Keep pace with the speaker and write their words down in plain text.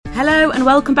Hello and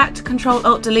welcome back to Control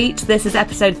Alt Delete. This is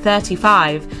episode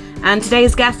 35 and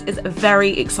today's guest is a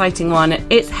very exciting one.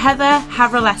 It's Heather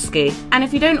Havrilesky, and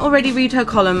if you don't already read her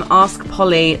column Ask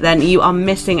Polly, then you are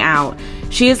missing out.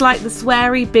 She is like the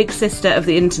sweary big sister of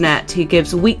the internet who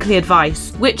gives weekly advice,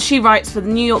 which she writes for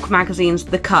the New York magazine's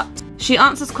The Cut. She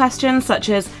answers questions such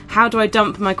as, how do I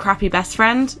dump my crappy best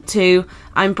friend? To,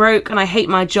 I'm broke and I hate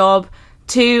my job?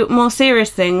 To more serious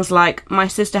things like, my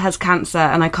sister has cancer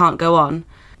and I can't go on.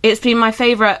 It's been my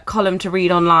favourite column to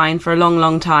read online for a long,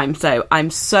 long time, so I'm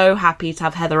so happy to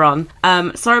have Heather on.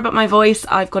 Sorry about my voice,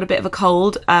 I've got a bit of a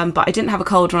cold, but I didn't have a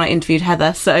cold when I interviewed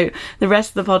Heather, so the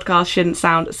rest of the podcast shouldn't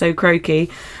sound so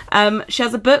croaky. She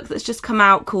has a book that's just come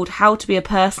out called How to Be a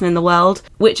Person in the World,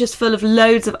 which is full of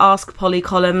loads of Ask Polly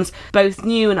columns, both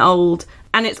new and old,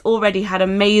 and it's already had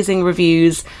amazing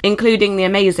reviews, including the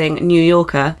amazing New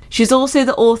Yorker. She's also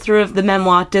the author of the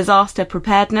memoir Disaster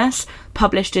Preparedness,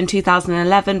 published in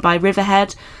 2011 by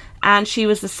Riverhead, and she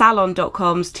was the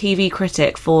Salon.com's TV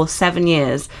critic for 7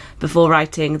 years before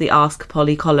writing the Ask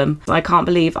Polly column. I can't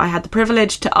believe I had the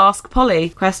privilege to ask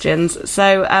Polly questions,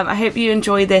 so I hope you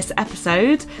enjoy this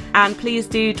episode, and please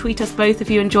do tweet us both if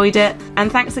you enjoyed it, and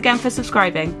thanks again for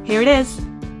subscribing. Here it is.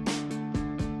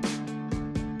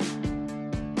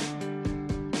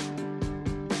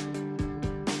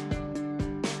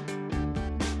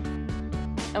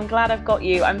 I'm glad I've got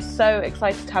you. I'm so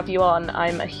excited to have you on.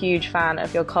 I'm a huge fan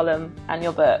of your column and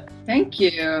your book. Thank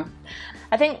you.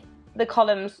 I think the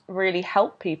columns really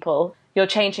help people. You're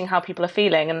changing how people are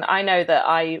feeling. And I know that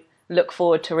I look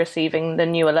forward to receiving the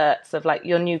new alerts of like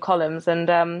your new columns. And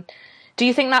do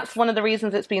you think that's one of the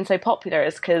reasons it's been so popular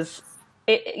is because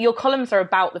your columns are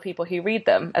about the people who read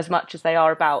them as much as they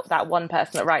are about that one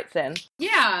person that writes in?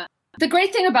 Yeah. The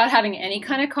great thing about having any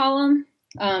kind of column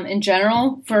in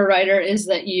general for a writer is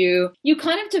that you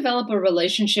kind of develop a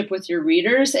relationship with your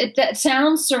readers. That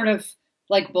sounds sort of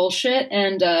like bullshit,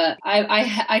 and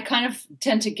I kind of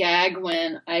tend to gag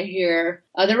when I hear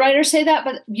other writers say that.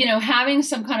 But having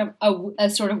some kind of a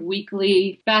sort of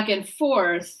weekly back and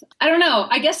forth, I don't know.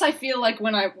 I guess I feel like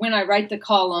when I write the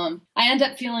column, I end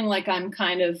up feeling like I'm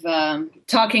kind of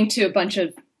talking to a bunch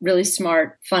of really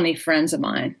smart, funny friends of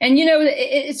mine. And,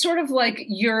 it's sort of like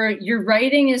your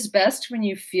writing is best when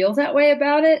you feel that way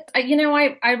about it.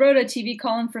 I wrote a TV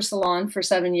column for Salon for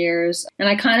 7 years, and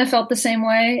I kind of felt the same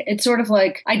way. It's sort of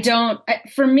like,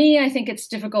 for me, I think it's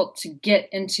difficult to get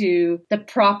into the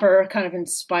proper kind of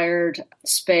inspired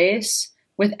space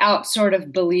without sort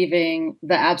of believing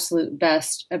the absolute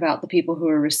best about the people who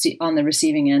are on the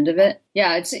receiving end of it.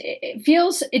 Yeah,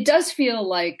 it does feel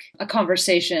like a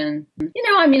conversation.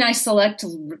 I select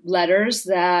letters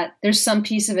that there's some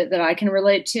piece of it that I can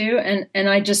relate to, and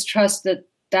I just trust that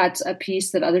that's a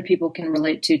piece that other people can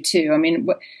relate to too.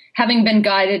 Having been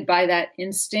guided by that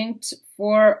instinct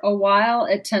for a while,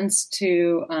 it tends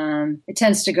to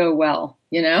go well,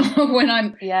 when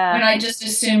I just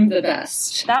assume the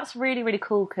best. That's really, really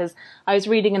cool, because I was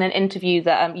reading in an interview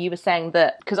that you were saying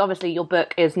that, because obviously your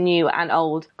book is new and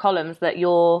old columns, that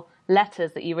your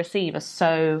letters that you receive are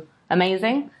so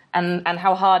amazing. And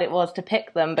how hard it was to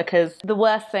pick them, because the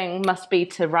worst thing must be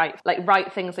to write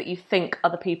things that you think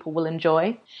other people will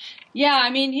enjoy. Yeah,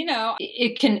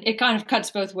 it kind of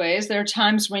cuts both ways. There are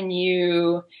times when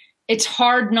it's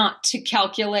hard not to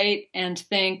calculate and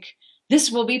think,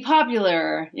 this will be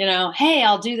popular, hey,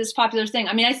 I'll do this popular thing.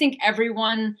 I think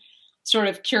everyone sort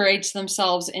of curates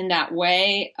themselves in that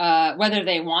way, whether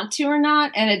they want to or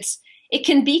not. And it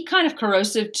can be kind of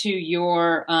corrosive to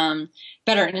your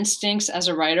better instincts as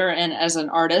a writer and as an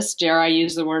artist. Dare I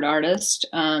use the word artist?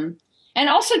 And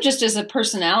also just as a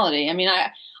personality.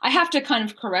 I have to kind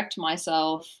of correct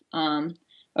myself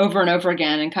over and over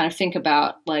again and kind of think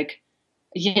about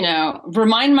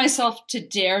remind myself to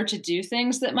dare to do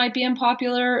things that might be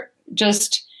unpopular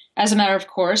just as a matter of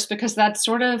course, because that's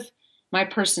sort of my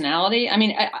personality.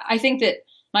 I think that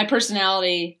my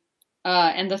personality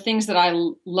and the things that I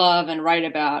love and write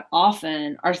about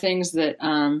often are things that,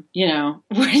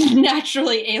 would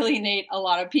naturally alienate a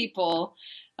lot of people.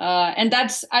 And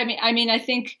that's, I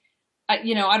think,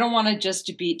 I don't want to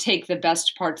just take the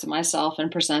best parts of myself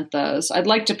and present those. I'd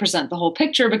like to present the whole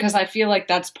picture, because I feel like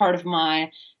that's part of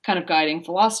my kind of guiding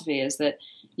philosophy is that,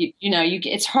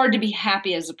 it's hard to be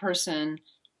happy as a person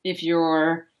if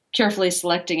you're carefully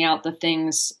selecting out the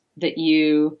things that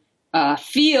you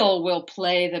feel will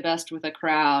play the best with a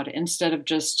crowd instead of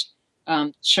just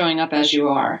showing up as you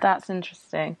are. That's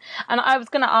interesting. And I was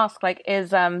going to ask, is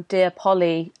Dear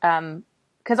Polly,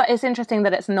 because it's interesting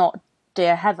that it's not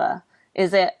Dear Heather.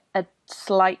 Is it a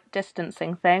slight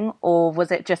distancing thing, or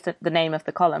was it just the name of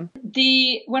the column?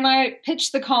 When I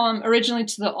pitched the column originally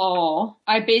to the Awl,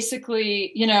 I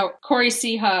basically, Corey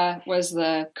Siha was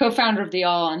the co-founder of the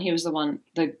Awl, and he was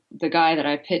the guy that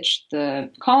I pitched the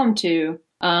column to.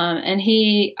 And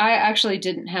I actually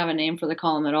didn't have a name for the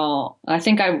column at all. I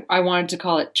think I wanted to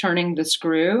call it Turning the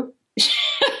Screw.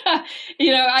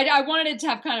 I wanted it to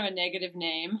have kind of a negative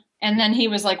name. And then he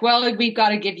was like, well, we've got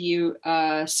to give you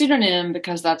a pseudonym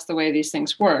because that's the way these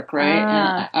things work, right?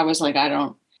 And I was like, I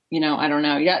don't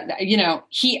know. Yeah,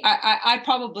 I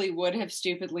probably would have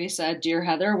stupidly said Dear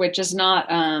Heather, which is not,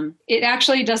 it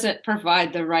actually doesn't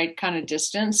provide the right kind of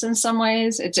distance in some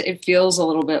ways. It feels a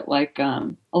little bit like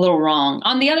a little wrong.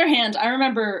 On the other hand, I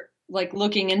remember like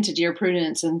looking into Dear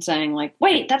Prudence and saying like,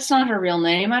 wait, that's not her real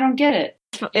name. I don't get it.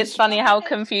 It's funny how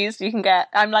confused you can get.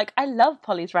 I'm like, I love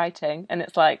Polly's writing. And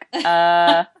it's like,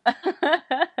 I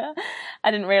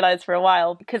didn't realize for a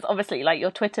while, because obviously like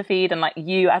your Twitter feed and like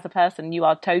you as a person, you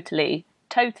are totally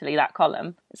that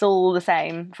column. It's all the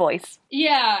same voice.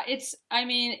 Yeah, it's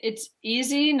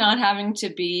easy not having to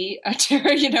be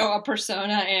a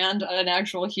persona and an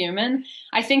actual human.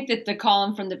 I think that the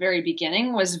column from the very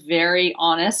beginning was very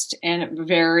honest and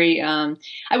very, I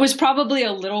was probably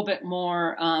a little bit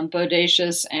more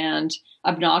bodacious and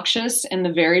obnoxious in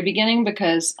the very beginning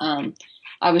because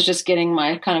I was just getting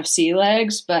my kind of sea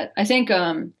legs. But I think,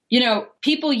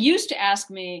 people used to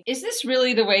ask me, is this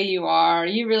really the way you are? Are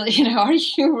you really, are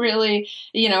you really,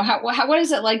 what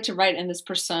is it like to write in this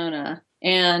persona?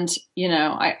 And,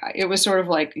 it was sort of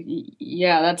like,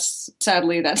 yeah,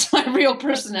 that's my real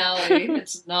personality.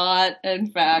 It's not,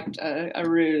 in fact, a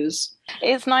ruse.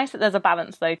 It's nice that there's a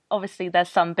balance, though. Obviously, there's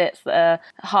some bits that are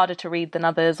harder to read than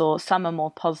others, or some are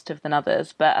more positive than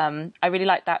others. But I really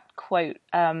like that quote.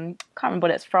 Can't remember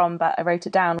what it's from, but I wrote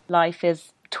it down. Life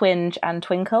is twinge and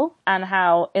twinkle, and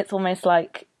how it's almost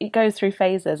like it goes through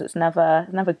phases. It's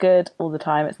never good all the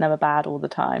time. It's never bad all the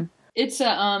time. It's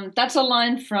that's a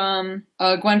line from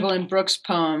a Gwendolyn Brooks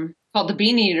poem called The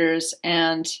Bean Eaters,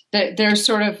 and there's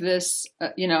sort of this,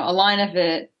 a line of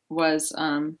it was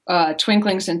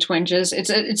Twinklings and Twinges.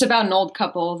 It's about an old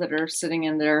couple that are sitting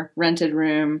in their rented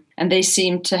room, and they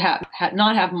seem to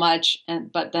not have much,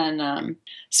 but then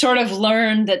sort of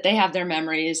learn that they have their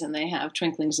memories, and they have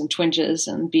twinklings and twinges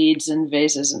and beads and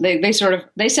vases, and they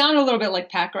sound a little bit like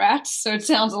pack rats, so it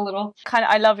sounds a little kind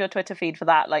of. I love your Twitter feed for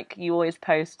that. Like, you always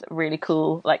post really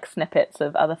cool like snippets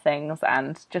of other things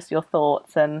and just your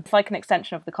thoughts, and it's like an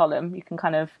extension of the column. You can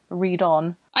kind of read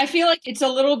on. I feel like it's a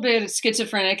little bit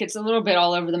schizophrenic. It's a little bit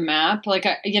all over the map. Like,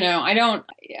 I don't,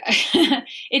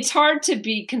 it's hard to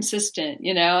be consistent,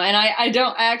 and I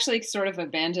actually sort of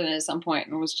abandoned it at some point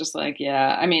and was just like,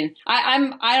 yeah, I mean,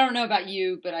 I don't know about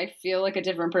you, but I feel like a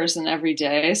different person every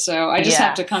day. So I just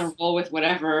have to kind of roll with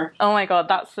whatever. Oh my God,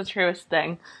 that's the truest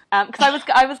thing. Because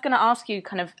I was going to ask you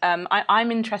kind of,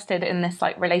 I'm interested in this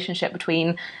like relationship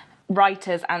between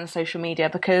writers and social media,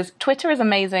 because Twitter is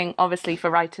amazing obviously for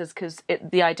writers, because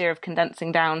the idea of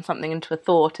condensing down something into a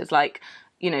thought is like,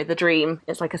 the dream.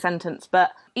 It's like a sentence.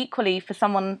 But equally for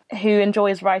someone who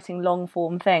enjoys writing long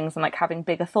form things and like having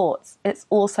bigger thoughts, it's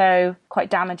also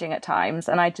quite damaging at times.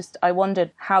 And I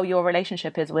wondered how your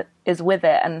relationship is with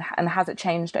it, and has it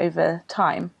changed over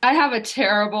time? I have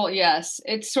yes,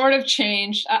 it's sort of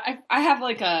changed. I have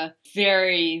like a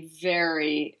very,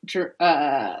 very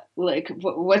like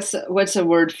what's a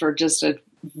word for just a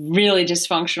really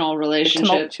dysfunctional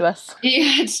relationship? Tumultuous.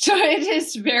 Yeah, it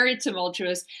is very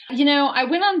tumultuous. I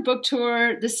went on book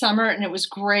tour this summer and it was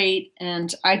great,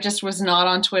 and I just was not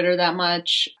on Twitter that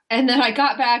much. And then I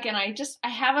got back and I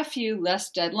have a few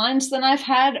less deadlines than I've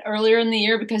had earlier in the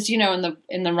year, because in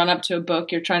the run up to a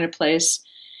book, you're trying to place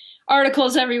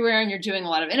articles everywhere, and you're doing a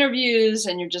lot of interviews,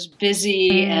 and you're just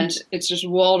busy, and it's just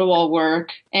wall-to-wall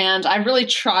work. And I really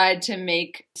tried to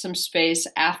make some space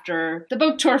after the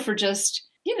book tour for just,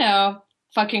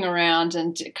 fucking around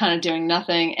and kind of doing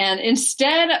nothing. And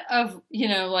instead of,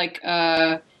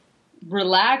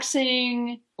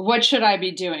 relaxing, what should I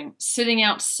be doing? Sitting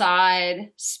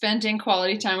outside, spending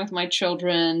quality time with my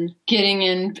children, getting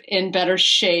in better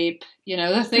shape,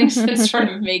 the things that sort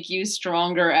of make you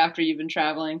stronger after you've been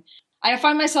traveling. I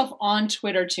find myself on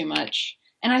Twitter too much.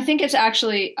 And I think it's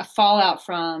actually a fallout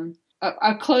from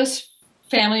a close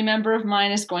family member of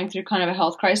mine is going through kind of a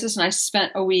health crisis. And I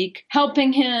spent a week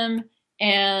helping him,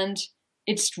 and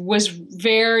it was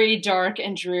very dark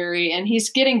and dreary, and he's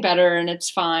getting better and it's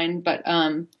fine. But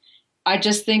I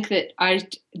just think that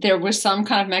there was some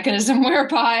kind of mechanism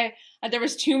whereby there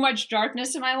was too much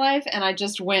darkness in my life, and I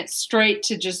just went straight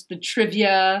to just the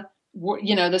trivia,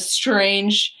 the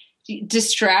strange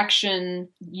distraction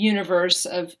universe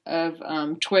of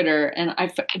Twitter, and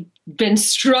I've been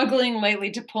struggling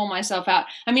lately to pull myself out.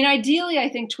 I mean, ideally, I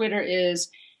think Twitter is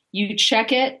you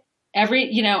check it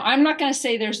every. I'm not going to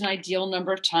say there's an ideal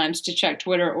number of times to check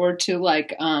Twitter or to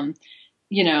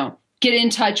get in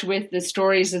touch with the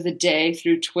stories of the day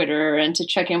through Twitter and to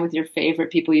check in with your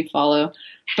favorite people you follow.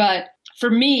 But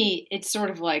for me, it's sort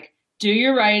of like do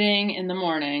your writing in the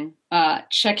morning,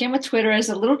 check in with Twitter as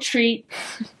a little treat.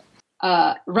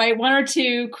 Write one or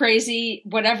two crazy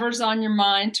whatever's on your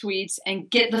mind tweets and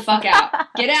get the fuck out.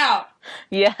 Get out.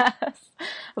 Yes.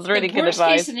 That's really good advice. The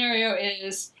worst case scenario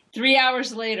is 3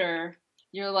 hours later,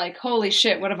 you're like, holy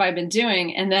shit, what have I been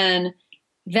doing? And then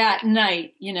that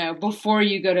night, before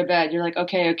you go to bed, you're like,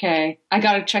 okay, I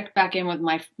got to check back in with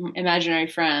my imaginary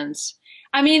friends.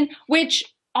 I mean, which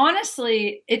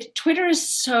honestly, Twitter is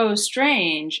so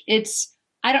strange.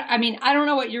 I don't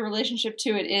know what your relationship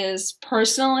to it is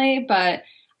personally, but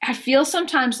I feel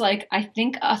sometimes like I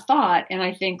think a thought and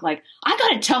I think like, I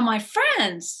got to tell my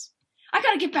friends. I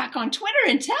got to get back on Twitter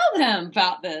and tell them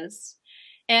about this.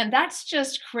 And that's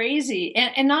just crazy.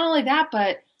 And not only that,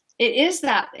 but it is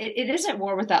at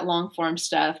war with that long form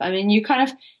stuff. I mean, you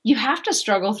have to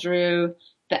struggle through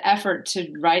the effort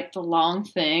to write the long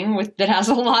thing that has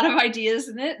a lot of ideas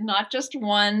in it, not just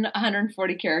one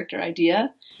 140 character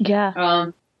idea.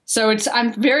 Yeah. So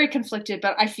I'm very conflicted,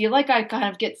 but I feel like I kind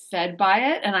of get fed by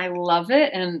it and I love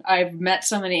it. And I've met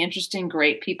so many interesting,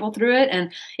 great people through it.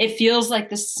 And it feels like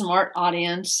this smart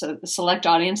audience, the select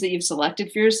audience that you've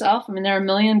selected for yourself. I mean, there are a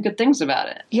million good things about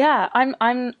it. Yeah,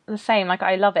 I'm the same. Like,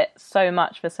 I love it so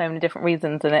much for so many different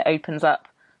reasons, and it opens up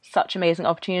such amazing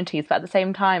opportunities. But at the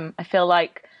same time, I feel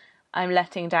like I'm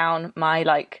letting down my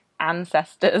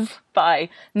ancestors by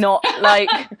not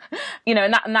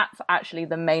and that's actually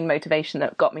the main motivation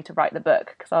that got me to write the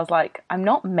book, because I was like, I'm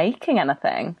not making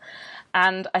anything.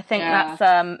 And I think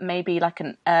that's maybe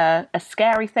a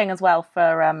scary thing as well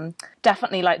for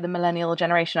definitely the millennial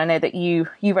generation. I know that you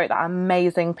wrote that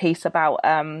amazing piece about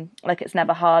it's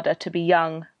never harder to be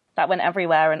young. That went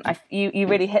everywhere, and you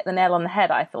really hit the nail on the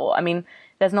head, I thought. I mean,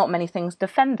 there's not many things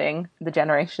defending the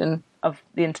generation of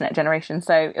the internet generation,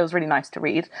 so it was really nice to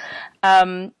read.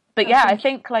 But yeah, I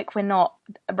think we're not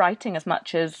writing as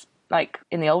much as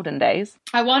in the olden days.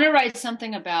 I want to write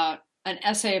something about an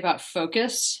essay about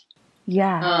focus.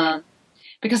 Yeah.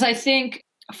 Because I think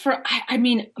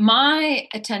my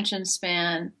attention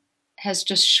span has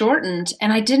just shortened,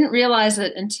 and I didn't realize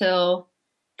it until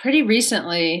pretty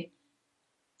recently.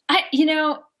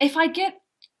 If I get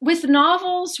with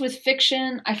novels, with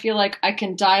fiction, I feel like I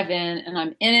can dive in and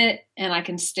I'm in it and I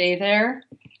can stay there.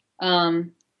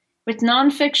 With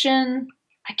nonfiction,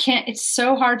 I can't, it's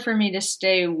so hard for me to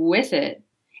stay with it.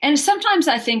 And sometimes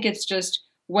I think it's just,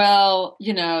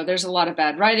 there's a lot of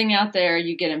bad writing out there.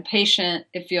 You get impatient.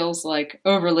 It feels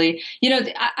overly,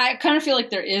 I kind of feel like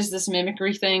there is this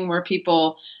mimicry thing where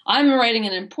I'm writing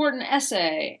an important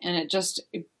essay and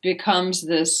it becomes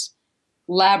this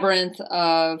labyrinth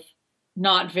of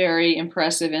not very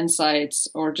impressive insights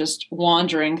or just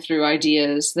wandering through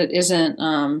ideas that isn't,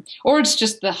 or it's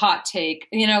just the hot take,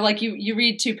 you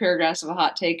read 2 paragraphs of a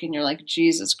hot take and you're like,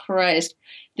 Jesus Christ,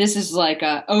 this is like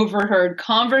a overheard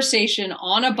conversation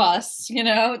on a bus,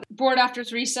 bored after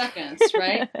 3 seconds,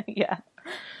 right? Yeah.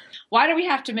 Why do we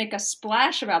have to make a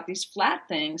splash about these flat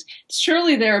things?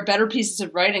 Surely there are better pieces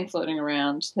of writing floating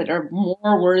around that are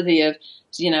more worthy of,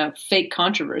 fake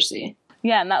controversy.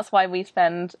 Yeah, and that's why we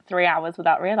spend 3 hours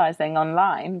without realizing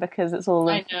online, because it's all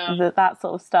of that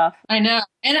sort of stuff. I know.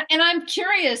 And I'm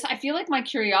curious. I feel like my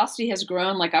curiosity has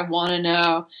grown. I want to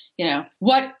know,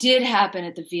 what did happen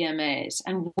at the VMAs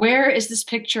and where is this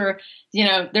picture?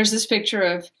 There's this picture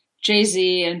of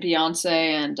Jay-Z and Beyonce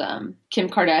and Kim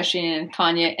Kardashian and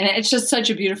Kanye. And it's just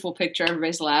such a beautiful picture.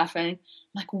 Everybody's laughing.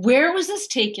 Where was this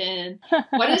taken?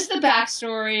 What is the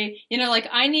backstory?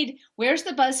 Where's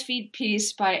the BuzzFeed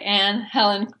piece by Anne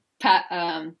Helen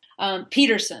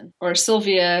Peterson or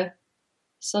Sylvia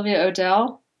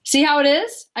Odell? See how it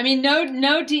is? I mean,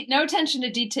 no attention to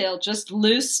detail, just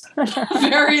loose,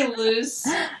 very loose,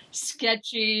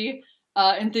 sketchy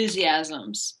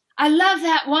enthusiasms. I love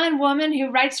that one woman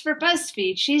who writes for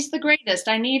BuzzFeed. She's the greatest.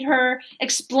 I need her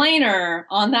explainer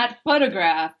on that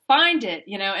photograph. Find it,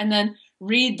 and then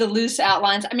read the loose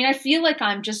outlines. I mean, I feel like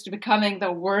I'm just becoming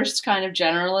the worst kind of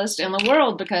generalist in the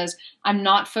world because I'm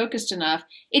not focused enough.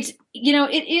 It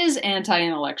is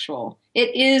anti-intellectual.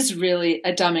 It is really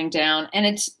a dumbing down. And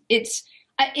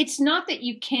it's not that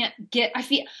you can't get, I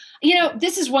feel,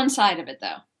 this is one side of it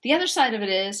though. The other side of it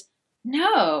is,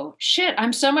 no, shit,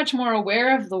 I'm so much more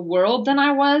aware of the world than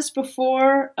I was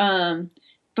before.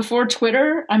 before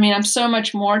Twitter. I mean, I'm so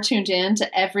much more tuned in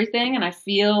to everything, and I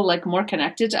feel like more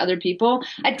connected to other people.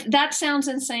 That sounds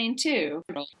insane too.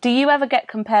 Do you ever get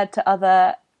compared to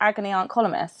other Agony Aunt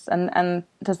columnists, and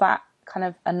does that kind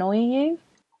of annoy you?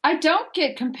 I don't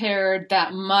get compared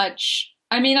that much.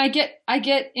 I mean, I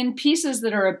get in pieces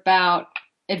that are about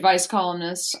advice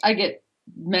columnists, I get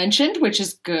mentioned, which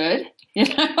is good,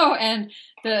 and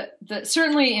the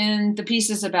certainly in the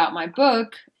pieces about my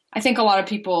book, I think a lot of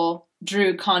people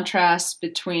drew contrasts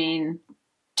between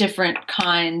different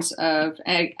kinds of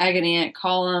Agony Aunt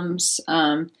columns.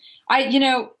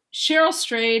 Cheryl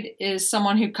Strayed is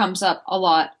someone who comes up a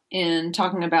lot in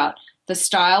talking about the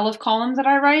style of column that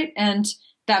I write, and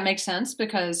that makes sense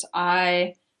because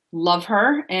I love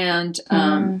her, and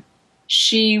I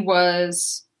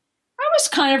was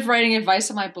kind of writing advice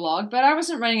on my blog, but I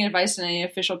wasn't writing advice in any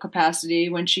official capacity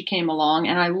when she came along,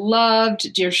 and I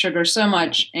loved Dear Sugar so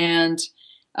much, and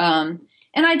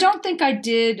I don't think I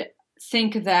did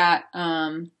think that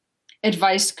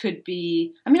advice could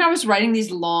be. I mean, I was writing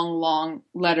these long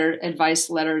advice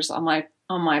letters on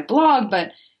my blog,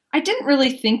 but I didn't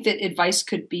really think that advice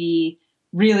could be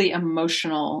really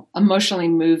emotionally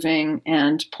moving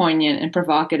and poignant and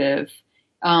provocative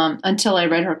until I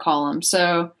read her column.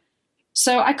 So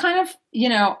I kind of,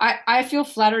 I feel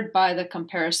flattered by the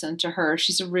comparison to her.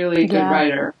 She's a really good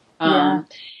writer.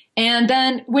 And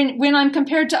then when I'm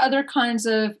compared to other kinds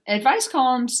of advice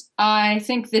columns, I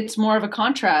think it's more of a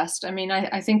contrast. I mean,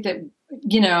 I think that,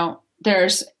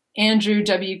 there's Andrew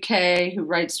WK who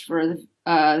writes for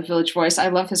the Village Voice. I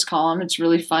love his column. It's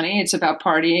really funny. It's about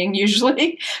partying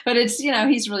usually, but it's,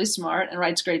 he's really smart and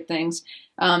writes great things.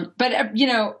 But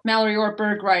Mallory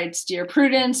Ortberg writes Dear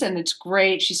Prudence, and it's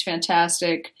great. She's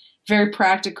fantastic, very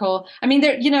practical. I mean,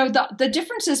 the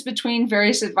differences between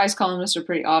various advice columnists are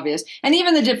pretty obvious. And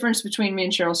even the difference between me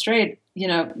and Cheryl Strayed,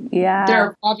 there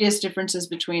are obvious differences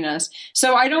between us.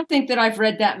 So I don't think that I've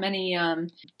read that many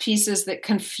pieces that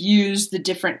confuse the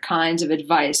different kinds of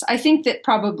advice. I think that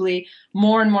probably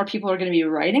more and more people are going to be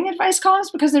writing advice columns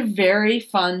because they're very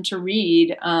fun to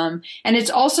read. And it's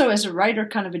also, as a writer,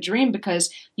 kind of a dream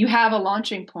because you have a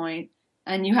launching point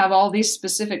and you have all these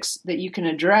specifics that you can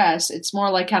address. It's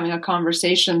more like having a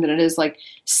conversation than it is like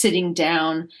sitting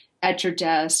down at your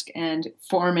desk and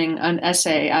forming an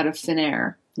essay out of thin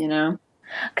air,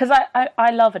 Because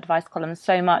I love advice columns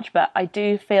so much, but I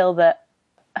do feel that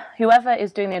whoever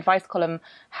is doing the advice column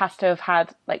has to have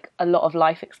had like a lot of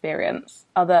life experience.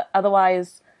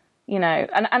 Otherwise,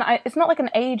 it's not like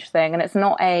an age thing, and it's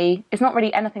not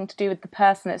really anything to do with the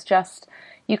person. It's just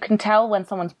you can tell when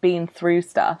someone's been through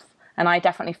stuff. And I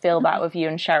definitely feel that with you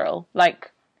and Cheryl.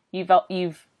 Like you've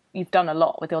done a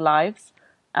lot with your lives,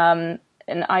 and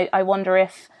I wonder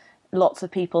if lots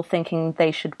of people thinking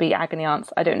they should be agony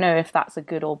aunts. I don't know if that's a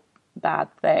good or bad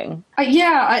thing.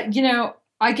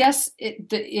 I guess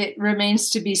it remains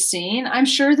to be seen. I'm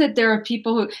sure that there are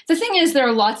people who. The thing is, there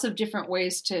are lots of different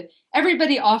ways to.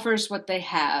 Everybody offers what they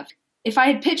have. If I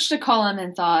had pitched a column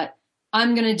and thought,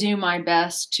 I'm going to do my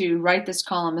best to write this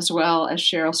column as well as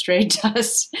Cheryl Strayed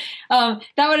does, that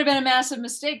would have been a massive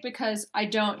mistake because I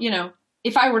don't,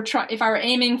 if I were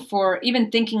aiming for even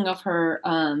thinking of her,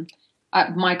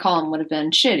 my column would have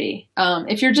been shitty.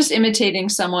 If you're just imitating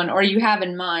someone or you have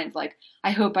in mind, like,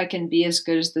 I hope I can be as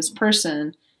good as this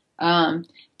person,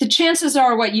 the chances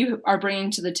are what you are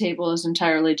bringing to the table is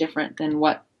entirely different than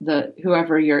what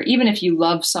even if you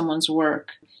love someone's work,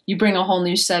 you bring a whole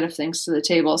new set of things to the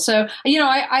table. So,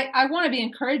 I want to be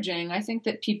encouraging. I think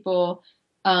that people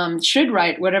should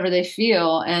write whatever they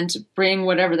feel and bring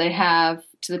whatever they have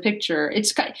to the picture.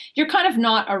 You're kind of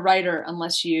not a writer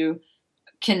unless you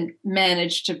can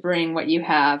manage to bring what you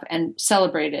have and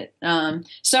celebrate it.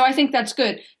 So I think that's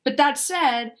good. But that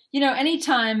said,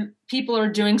 anytime people are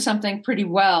doing something pretty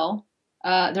well,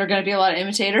 there are going to be a lot of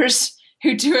imitators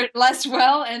who do it less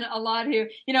well and a lot who,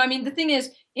 the thing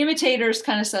is, imitators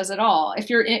kind of says it all. If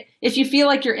you feel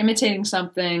like you're imitating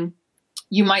something,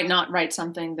 you might not write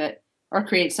something or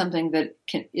create something that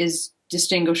is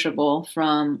distinguishable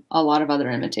from a lot of other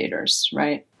imitators,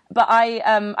 right? But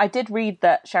I did read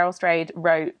that Cheryl Strayed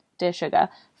wrote Dear Sugar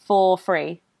for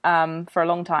free for a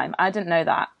long time. I didn't know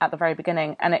that at the very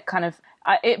beginning, and it kind of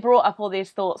it brought up all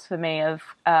these thoughts for me of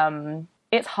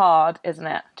it's hard, isn't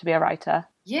it, to be a writer?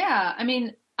 Yeah,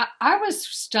 I was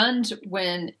stunned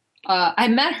when I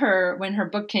met her when her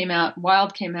book came out,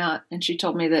 Wild came out, and she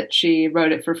told me that she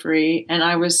wrote it for free, and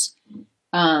I was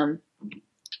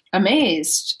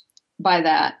amazed by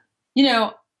that.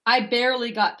 I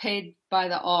barely got paid by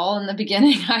the all in the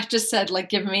beginning. I just said, like,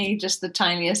 give me just the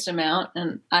tiniest amount,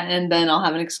 and then I'll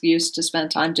have an excuse to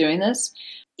spend time doing this.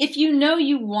 if you know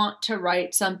you want to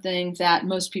write something that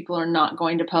most people are not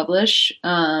going to publish,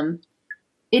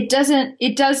 it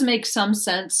does make some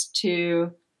sense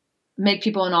to make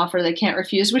people an offer they can't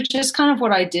refuse, which is kind of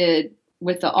what I did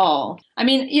with the All. I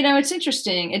mean, it's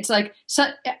interesting. It's like,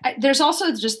 there's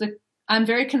also just I'm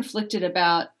very conflicted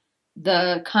about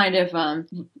the kind of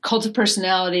cult of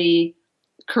personality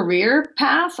career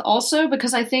path also,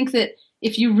 because I think that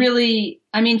if you really,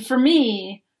 I mean, for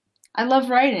me, I love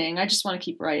writing. I just want to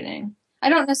keep writing. I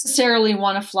don't necessarily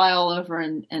want to fly all over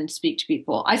and speak to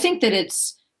people. I think that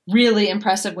it's really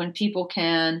impressive when people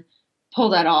can pull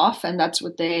that off, and that's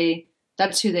who they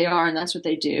are, and that's what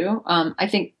they do. I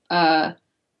think, but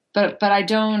I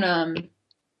don't know.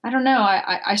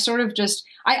 I sort of just,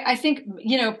 I think,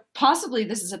 possibly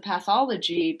this is a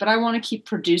pathology, but I want to keep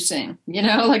producing,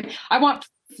 like I want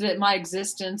proof that my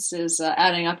existence is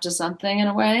adding up to something in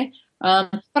a way.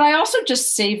 But I also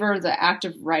just savor the act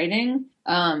of writing,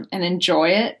 and enjoy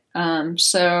it.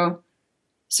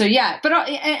 So yeah, but,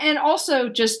 and also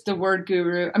just the word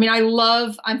guru. I mean,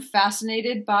 I'm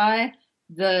fascinated by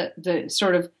the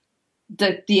sort of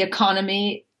the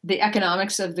economy, the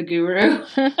economics of the guru,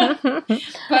 but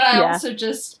I also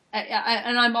just,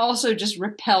 and I'm also just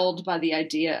repelled by the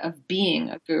idea of being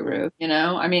a guru.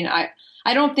 I mean, I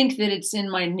don't think that it's in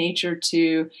my nature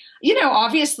to,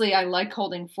 obviously I like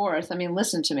holding forth. I mean,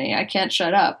 listen to me, I can't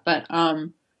shut up, but I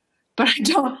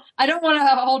don't want to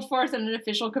hold forth in an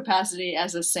official capacity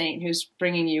as a saint who's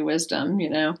bringing you wisdom,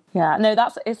 Yeah, no,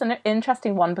 it's an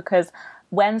interesting one, because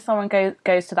when someone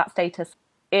goes to that status,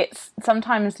 it's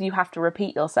sometimes you have to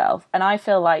repeat yourself. And I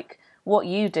feel like what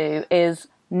you do is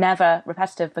never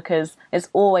repetitive, because it's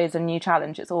always a new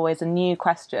challenge. It's always a new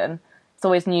question. It's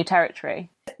always new territory.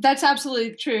 That's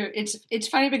absolutely true. It's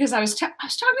funny because I was talking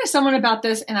to someone about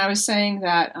this, and I was saying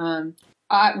that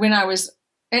when I was,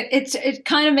 it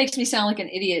kind of makes me sound like an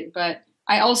idiot, but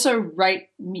I also write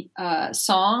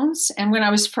songs. And when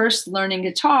I was first learning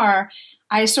guitar,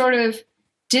 I sort of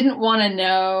didn't want to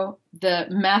know the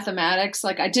mathematics.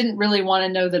 Like I didn't really want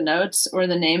to know the notes or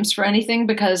the names for anything,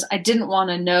 because I didn't want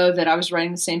to know that I was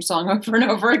writing the same song over and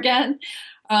over again.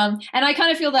 And I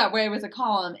kind of feel that way with a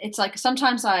column. It's like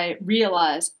sometimes I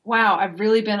realize, wow, I've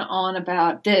really been on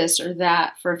about this or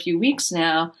that for a few weeks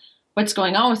now. What's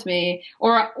going on with me?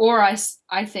 Or I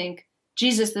think,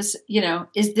 Jesus, this,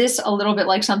 is this a little bit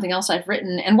like something else I've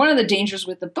written? And one of the dangers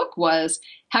with the book was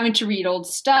having to read old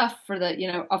stuff for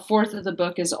a fourth of the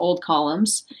book is old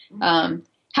columns.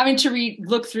 Having to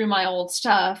look through my old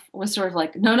stuff was sort of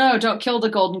like, no, don't kill the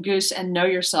golden goose and know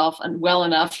yourself and well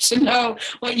enough to know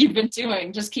what you've been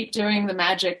doing. Just keep doing the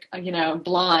magic,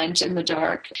 blind in the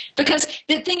dark. Because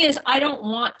the thing is, I don't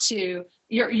want to,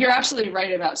 you're absolutely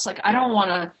right about, it's like, I don't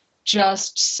want to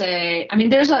just say, I mean,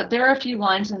 there are a few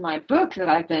lines in my book that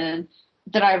I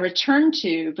return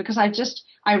to, because I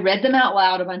read them out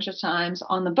loud a bunch of times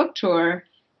on the book tour,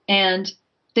 and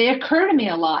they occur to me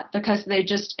a lot because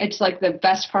it's like the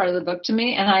best part of the book to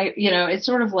me. And it's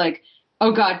sort of like,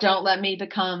 oh God, don't let me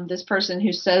become this person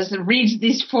who reads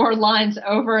these 4 lines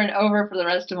over and over for the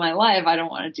rest of my life. I don't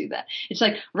want to do that. It's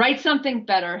like, write something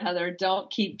better, Heather.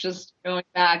 Don't keep just going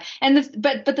back. And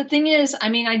but the thing is, I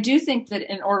mean, I do think that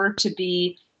in order to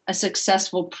be a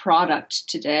successful product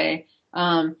today,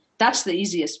 that's the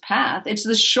easiest path. It's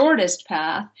the shortest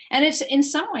path. And it's in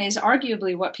some ways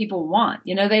arguably what people want.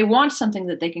 They want something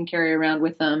that they can carry around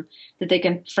with them, that they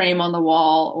can frame on the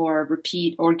wall or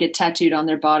repeat or get tattooed on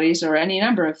their bodies or any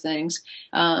number of things.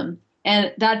 And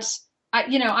that's,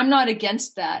 I'm not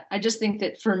against that. I just think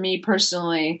that for me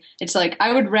personally, it's like,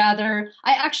 I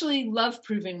actually love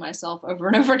proving myself over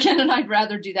and over again, and I'd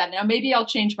rather do that. Now, maybe I'll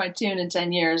change my tune in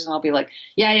 10 years and I'll be like,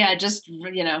 just,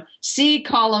 see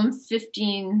column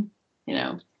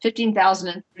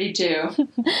 15,032.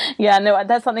 Yeah, no,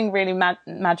 there's something really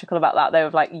magical about that, though,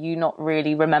 of like you not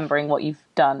really remembering what you've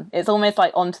done. It's almost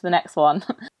like on to the next one.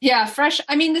 Yeah, fresh.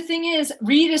 I mean, the thing is,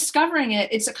 rediscovering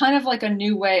it, it's a kind of like a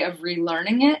new way of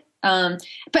relearning it.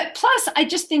 But plus, I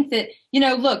just think that,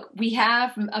 look, we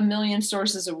have a million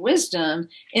sources of wisdom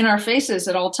in our faces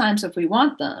at all times if we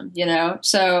want them,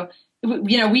 so,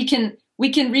 we can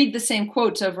read the same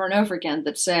quotes over and over again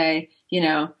that say,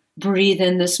 breathe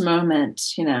in this moment,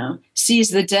 seize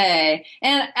the day.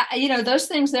 And, those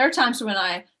things, there are times when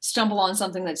I stumble on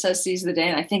something that says seize the day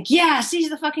and I think, yeah, seize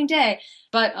the fucking day.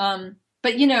 But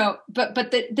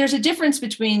there's a difference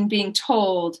between being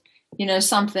told,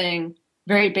 something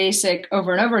very basic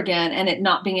over and over again and it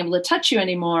not being able to touch you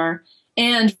anymore,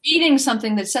 and reading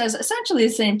something that says essentially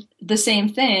the same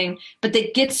thing, but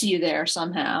that gets you there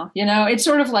somehow. It's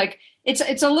sort of like,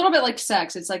 it's a little bit like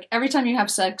sex. It's like every time you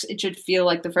have sex, it should feel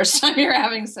like the first time you're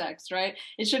having sex, right?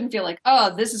 It shouldn't feel like,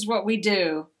 oh, this is what we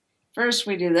do. First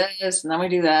we do this, and then we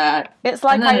do that. It's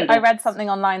like I read something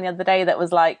online the other day that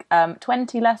was like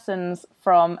 20 lessons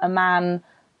from a man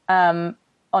on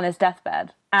his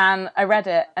deathbed. And I read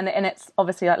it, and it's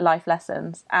obviously like life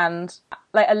lessons and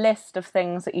like a list of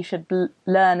things that you should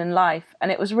learn in life.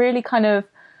 And it was really kind of,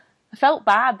 I felt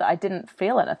bad that I didn't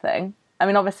feel anything. I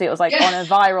mean, obviously it was like on a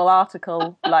viral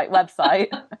article, like website.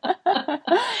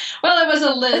 Well, it was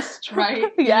a list,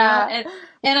 right? Yeah.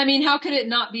 And I mean, how could it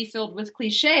not be filled with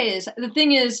cliches? The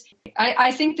thing is,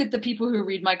 I think that the people who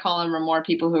read my column are more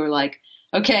people who are like,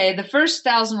 okay, the first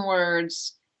 1,000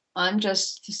 words, I'm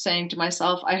just saying to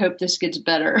myself, I hope this gets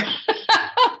better.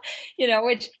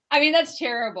 Which, I mean, that's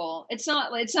terrible. It's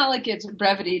not like it's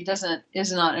brevity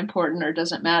is not important or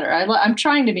doesn't matter. I'm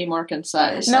trying to be more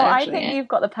concise. No, I think you've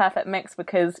got the perfect mix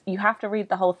because you have to read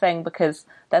the whole thing because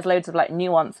there's loads of like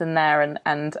nuance in there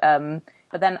and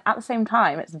but then at the same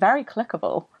time, it's very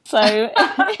clickable. So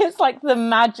it's like the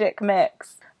magic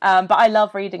mix. But I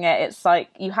love reading it. It's like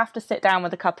you have to sit down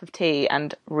with a cup of tea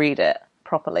and read it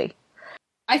properly.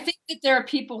 I think that there are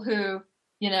people who,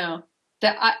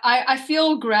 that I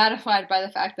feel gratified by the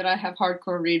fact that I have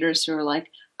hardcore readers who are like,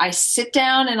 I sit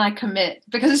down and I commit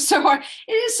because it's so hard.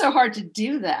 It is so hard to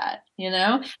do that,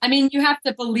 I mean, you have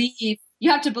to believe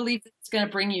that it's going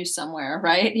to bring you somewhere,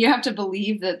 right? You have to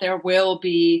believe that there will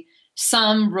be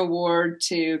some reward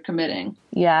to committing.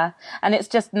 Yeah. And it's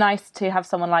just nice to have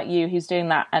someone like you who's doing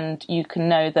that, and you can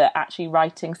know that actually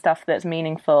writing stuff that's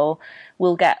meaningful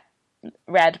will get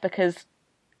read, because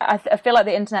I feel like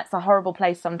the internet's a horrible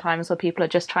place sometimes where people are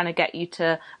just trying to get you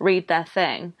to read their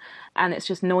thing, and it's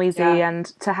just noisy. Yeah. And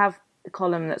to have a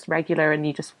column that's regular and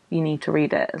you need to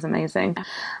read it is amazing.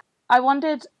 I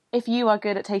wondered if you are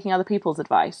good at taking other people's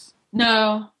advice.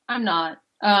 No, I'm not.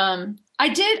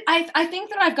 I think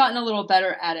that I've gotten a little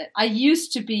better at it. I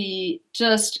used to be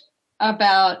just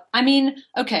about, I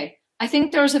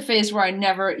think there was a phase where I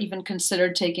never even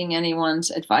considered taking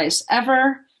anyone's advice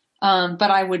ever.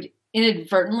 But I would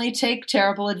inadvertently take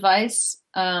terrible advice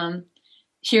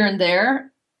here and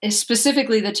there,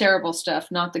 specifically the terrible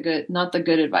stuff, not the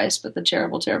good advice, but the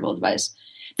terrible advice.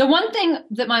 The one thing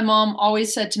that my mom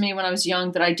always said to me when I was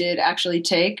young that I did actually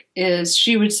take is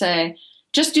she would say,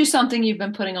 just do something you've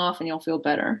been putting off and you'll feel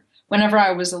better, whenever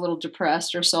I was a little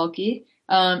depressed or sulky.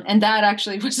 And that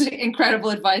actually was incredible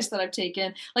advice that I've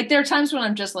taken. Like there are times when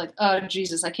I'm just like, oh,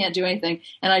 Jesus, I can't do anything.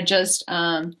 And I just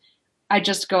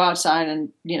go outside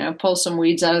and, pull some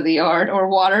weeds out of the yard or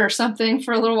water or something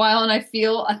for a little while, and I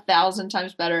feel 1,000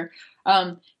 times better.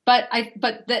 But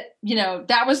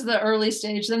that was the early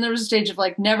stage. Then there was a stage of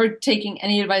like never taking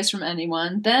any advice from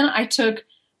anyone. Then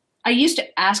I used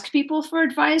to ask people for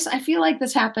advice. I feel like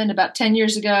this happened about 10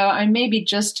 years ago. I maybe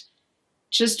just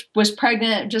was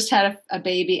pregnant, just had a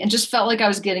baby, and just felt like I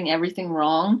was getting everything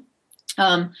wrong.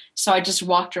 So I just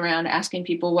walked around asking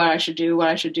people what I should do.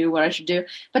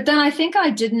 But then I think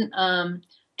I didn't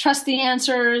trust the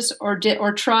answers or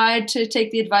tried to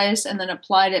take the advice and then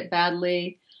applied it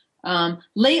badly.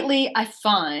 Lately, I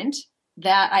find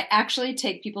that I actually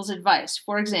take people's advice.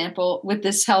 For example, with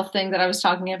this health thing that I was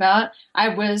talking about, I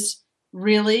was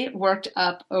really worked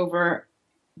up over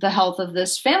the health of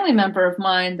this family member of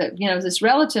mine that, this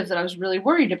relative that I was really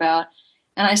worried about.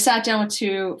 And I sat down with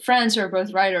two friends who are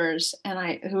both writers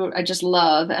who I just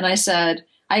love. And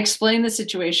I explained the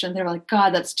situation. They were like,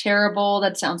 God, that's terrible.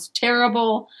 That sounds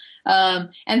terrible. And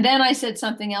then I said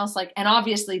something else like, and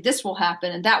obviously this will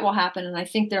happen and that will happen. And I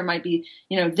think there might be,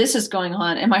 this is going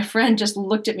on. And my friend just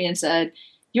looked at me and said,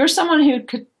 you're someone who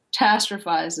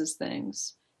catastrophizes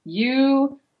things.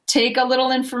 You take a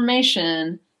little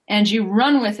information and you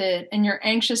run with it, and your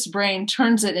anxious brain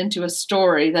turns it into a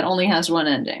story that only has one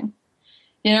ending.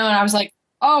 And I was like,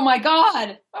 oh my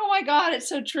God, it's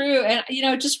so true. And,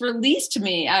 it just released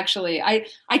me, actually.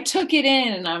 I took it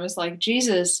in and I was like,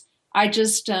 Jesus,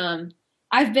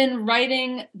 I've been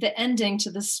writing the ending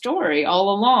to the story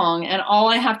all along, and all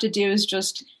I have to do is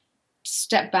just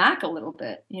step back a little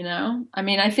bit, I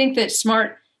mean, I think that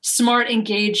smart,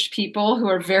 engaged people who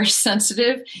are very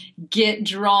sensitive get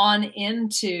drawn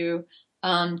into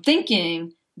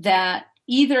thinking that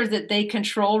either that they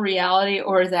control reality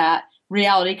or that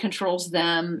reality controls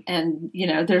them, and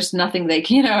there's nothing they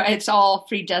can, it's all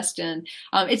predestined.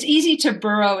 It's easy to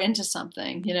burrow into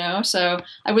something, so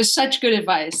I was such good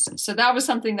advice. So that was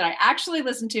something that I actually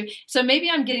listened to. So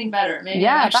maybe I'm getting better. Maybe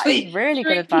that is really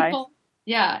good advice.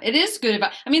 Yeah, it is good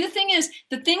advice. I mean, the thing is,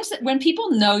 the things that when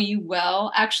people know you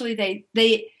well, actually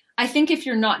I think if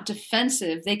you're not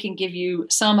defensive, they can give you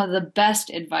some of the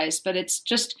best advice, but it's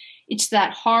it's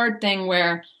that hard thing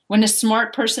where when a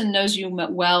smart person knows you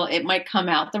well, it might come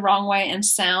out the wrong way and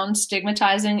sound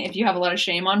stigmatizing if you have a lot of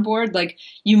shame on board. Like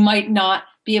you might not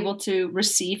be able to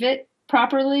receive it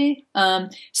properly.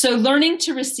 So learning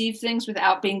to receive things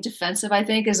without being defensive, I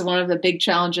think, is one of the big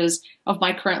challenges of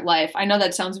my current life. I know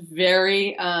that sounds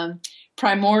very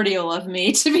primordial of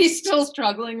me to be still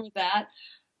struggling with that.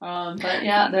 But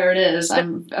yeah, there it is.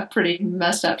 I'm a pretty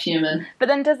messed up human. But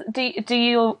then do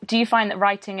you find that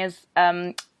writing is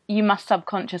you must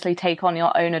subconsciously take on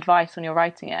your own advice when you're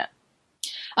writing it?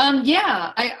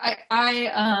 Yeah,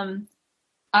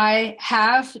 I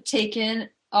have taken,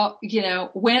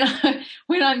 when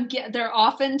there are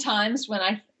often times when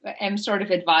I am sort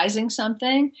of advising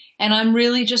something and I'm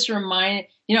really just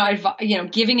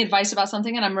giving advice about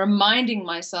something and I'm reminding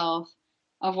myself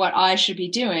of what I should be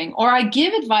doing. Or I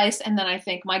give advice and then I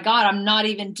think, my God, I'm not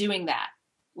even doing that.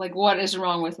 Like, what is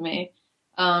wrong with me?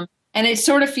 And it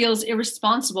sort of feels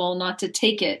irresponsible not to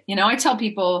take it. I tell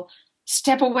people,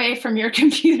 step away from your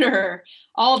computer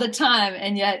all the time.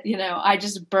 And yet, I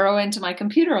just burrow into my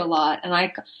computer a lot. And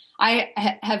I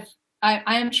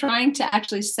am trying to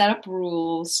actually set up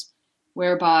rules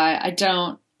whereby I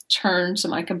don't turn to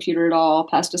my computer at all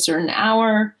past a certain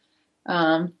hour.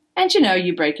 And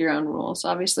you break your own rules,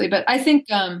 obviously. But I think,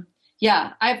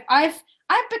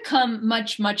 I've become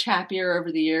much, much happier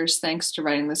over the years thanks to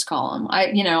writing this column.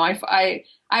 I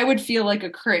would feel like a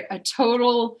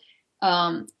total,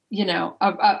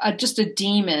 just a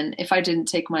demon if I didn't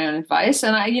take my own advice.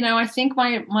 And I think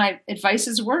my advice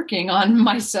is working on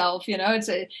myself.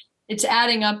 It's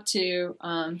adding up to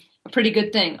a pretty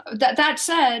good thing. That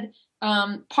said,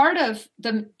 part of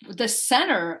the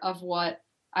center of what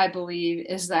I believe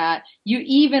is that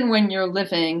even when you're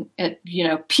living at,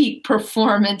 peak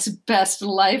performance, best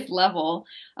life level,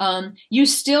 you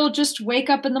still just wake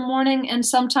up in the morning and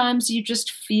sometimes you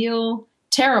just feel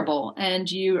terrible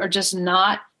and you are just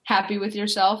not happy with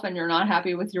yourself and you're not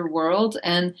happy with your world.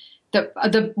 And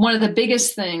the one of the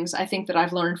biggest things I think that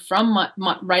I've learned from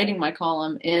writing my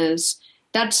column is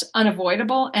that's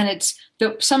unavoidable. And it's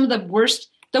some of the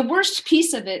worst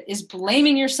piece of it is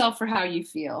blaming yourself for how you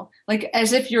feel, like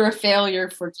as if you're a failure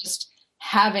for just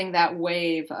having that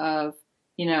wave of,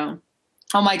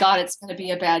 oh my God, it's going to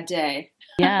be a bad day.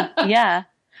 Yeah.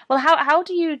 Well, how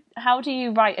do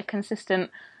you write a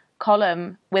consistent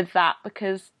column with that?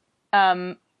 Because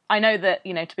I know that,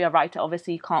 to be a writer,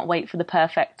 obviously you can't wait for the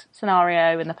perfect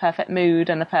scenario and the perfect mood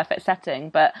and the perfect setting,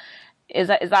 but is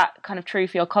that kind of true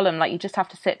for your column? Like you just have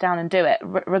to sit down and do it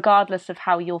regardless of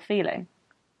how you're feeling?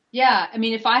 Yeah, I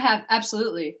mean, if I have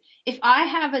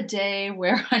a day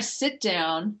where I sit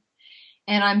down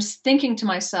and I'm thinking to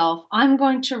myself, I'm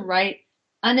going to write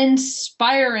an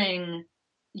inspiring,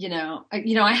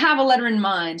 I have a letter in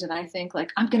mind and I think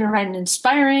like, I'm going to write an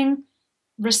inspiring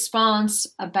response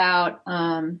about,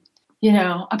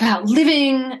 about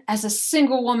living as a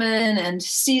single woman and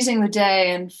seizing the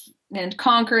day and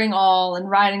conquering all and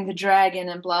riding the dragon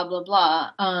and blah, blah,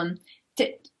 blah.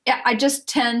 I just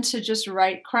tend to just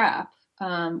write crap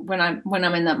when I'm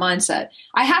in that mindset.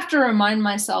 I have to remind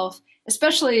myself,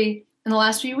 especially in the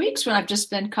last few weeks when I've just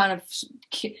been kind of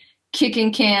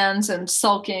kicking cans and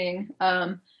sulking.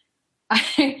 I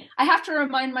have to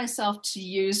remind myself to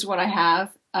use what I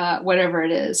have, whatever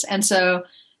it is. And so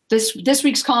this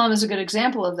week's column is a good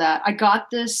example of that. I got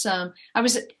this. I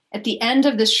was at the end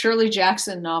of this Shirley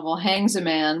Jackson novel, Hangs a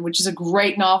Man, which is a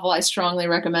great novel. I strongly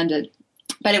recommend it.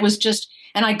 But it was just.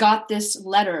 And I got this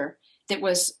letter that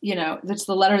was, that's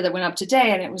the letter that went up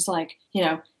today. And it was like,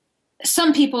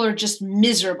 some people are just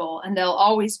miserable and they'll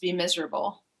always be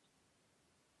miserable.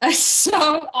 That's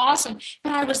so awesome.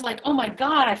 And I was like, oh my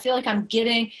God, I feel like I'm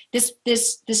getting this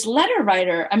letter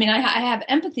writer. I mean, I have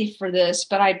empathy for this,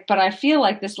 but I feel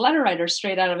like this letter writer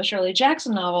straight out of a Shirley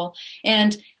Jackson novel.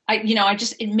 And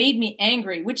it made me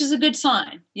angry, which is a good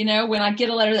sign. When I get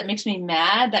a letter that makes me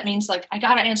mad, that means like, I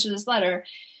got to answer this letter.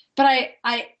 But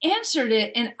I answered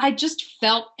it and I just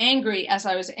felt angry as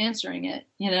I was answering it,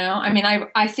 I mean,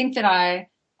 I think that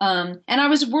and I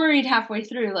was worried halfway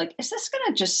through, like, is this going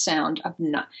to just sound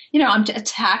obnoxious? I'm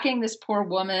attacking this poor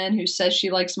woman who says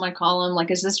she likes my column. Like,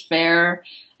 is this fair?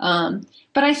 But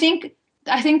I think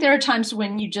there are times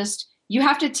when you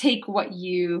have to take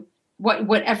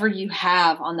whatever you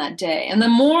have on that day. And the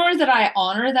more that I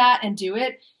honor that and do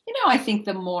it, I think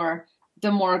the more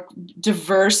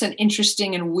diverse and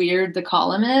interesting and weird the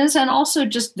column is, and also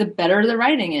just the better the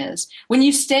writing is. When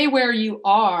you stay where you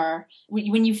are,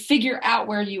 when you figure out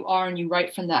where you are and you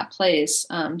write from that place,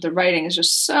 the writing is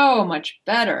just so much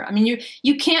better. I mean,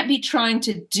 you can't be trying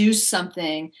to do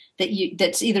something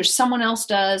that's either someone else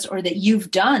does or that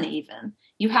you've done even.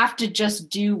 You have to just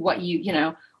do what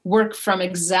work from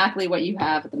exactly what you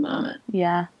have at the moment.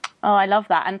 Yeah. Oh, I love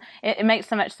that. And it makes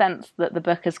so much sense that the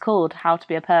book is called How to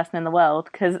Be a Person in the World,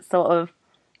 because it's sort of,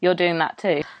 you're doing that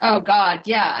too. Oh God,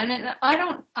 yeah. And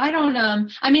I've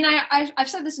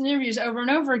said this in interviews over and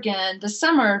over again this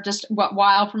summer, just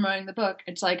while promoting the book.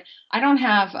 It's like, I don't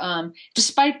have,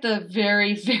 despite the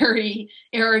very, very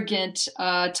arrogant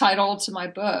title to my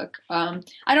book,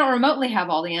 I don't remotely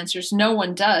have all the answers. No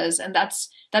one does. And that's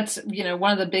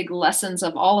one of the big lessons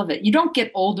of all of it. You don't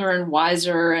get older and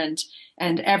wiser and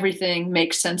everything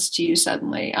makes sense to you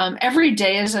suddenly. Every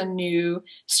day is a new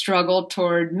struggle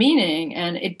toward meaning,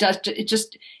 and it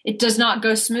does not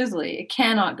go smoothly. It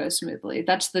cannot go smoothly.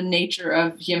 That's the nature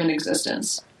of human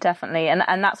existence. Definitely,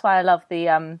 and that's why I love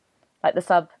the the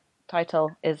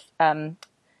subtitle is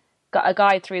got a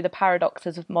guide through the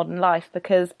paradoxes of modern life,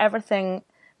 because everything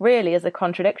really is a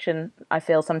contradiction, I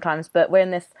feel sometimes, but we're in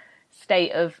this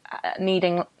state of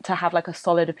needing to have like a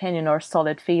solid opinion or a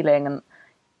solid feeling, and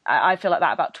I feel like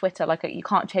that about Twitter. Like, you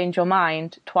can't change your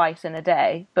mind twice in a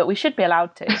day, but we should be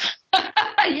allowed to.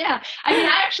 Yeah. I mean,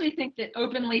 I actually think that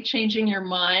openly changing your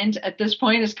mind at this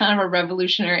point is kind of a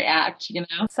revolutionary act,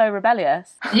 So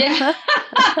rebellious. Yeah.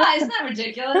 Isn't that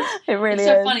ridiculous? It really is.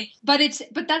 So is. Funny.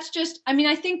 But that's just, I mean,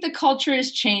 I think the culture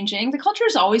is changing. The culture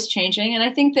is always changing. And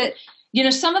I think that,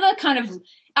 some of the kind of,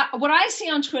 what I see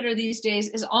on Twitter these days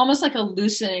is almost like a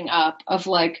loosening up of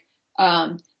like,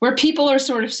 where people are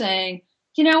sort of saying,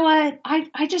 you know what?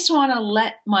 I just want to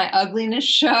let my ugliness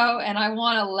show, and I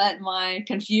want to let my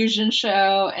confusion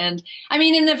show. And I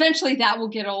mean, and eventually that will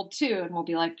get old too. And we'll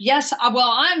be like, yes,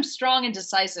 well, I'm strong and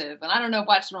decisive, and I don't know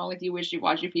what's wrong with you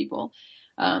wishy-washy people.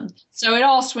 So it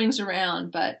all swings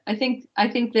around. But I think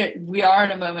that we are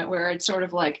at a moment where it's sort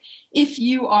of like, if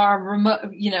you are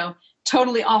remote,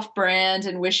 totally off brand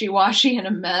and wishy-washy and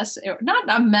a mess, not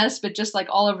a mess, but just like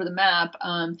all over the map.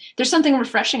 There's something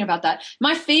refreshing about that.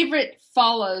 My favorite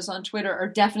follows on Twitter are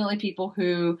definitely people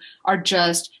who are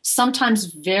just sometimes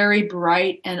very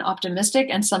bright and optimistic,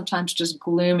 and sometimes just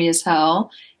gloomy as hell,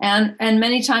 and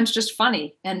many times just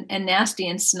funny and nasty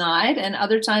and snide, and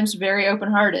other times very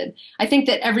open-hearted. I think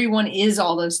that everyone is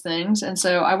all those things, and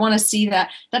so I want to see that.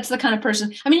 That's the kind of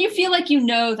person. I mean, you feel like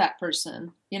that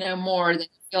person, more than you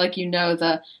feel like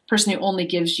the person who only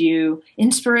gives you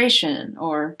inspiration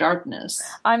or darkness.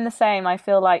 I'm the same. I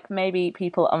feel like maybe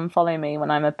people unfollow me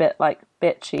when I'm a bit like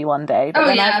bitchy one day.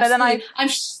 But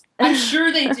I'm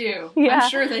sure they do. Yeah, I'm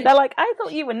sure they. They're like, I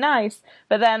thought you were nice,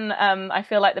 but then I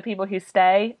feel like the people who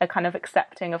stay are kind of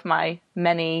accepting of my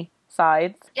many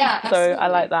sides. Yeah, so absolutely. I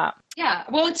like that. Yeah,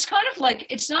 well, it's kind of like,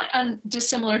 it's not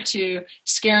dissimilar to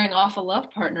scaring off a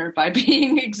love partner by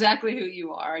being exactly who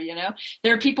you are,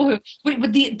 There are people who,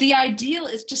 but the ideal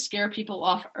is to scare people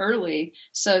off early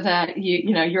so that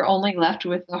you're only left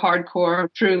with the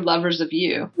hardcore true lovers of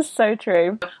you. So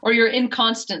true. Or your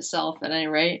inconstant self at any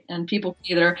rate, and people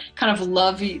either kind of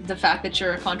love the fact that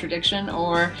you're a contradiction,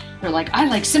 or they're like, I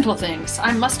like simple things,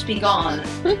 I must be gone.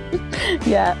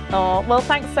 Yeah. Oh, well,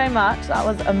 thanks so much. That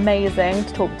was amazing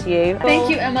to talk to you. Thank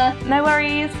you, Emma. No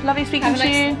worries. Lovely speaking to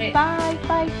you. Nice Bye.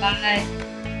 Bye. Bye.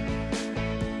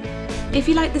 If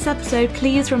you like this episode,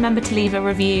 please remember to leave a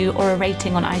review or a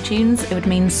rating on iTunes. It would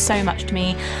mean so much to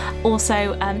me.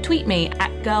 Also, tweet me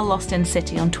at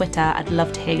GirlLostInCity on Twitter. I'd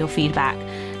love to hear your feedback.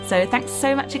 So thanks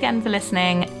so much again for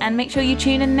listening, and make sure you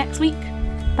tune in next week.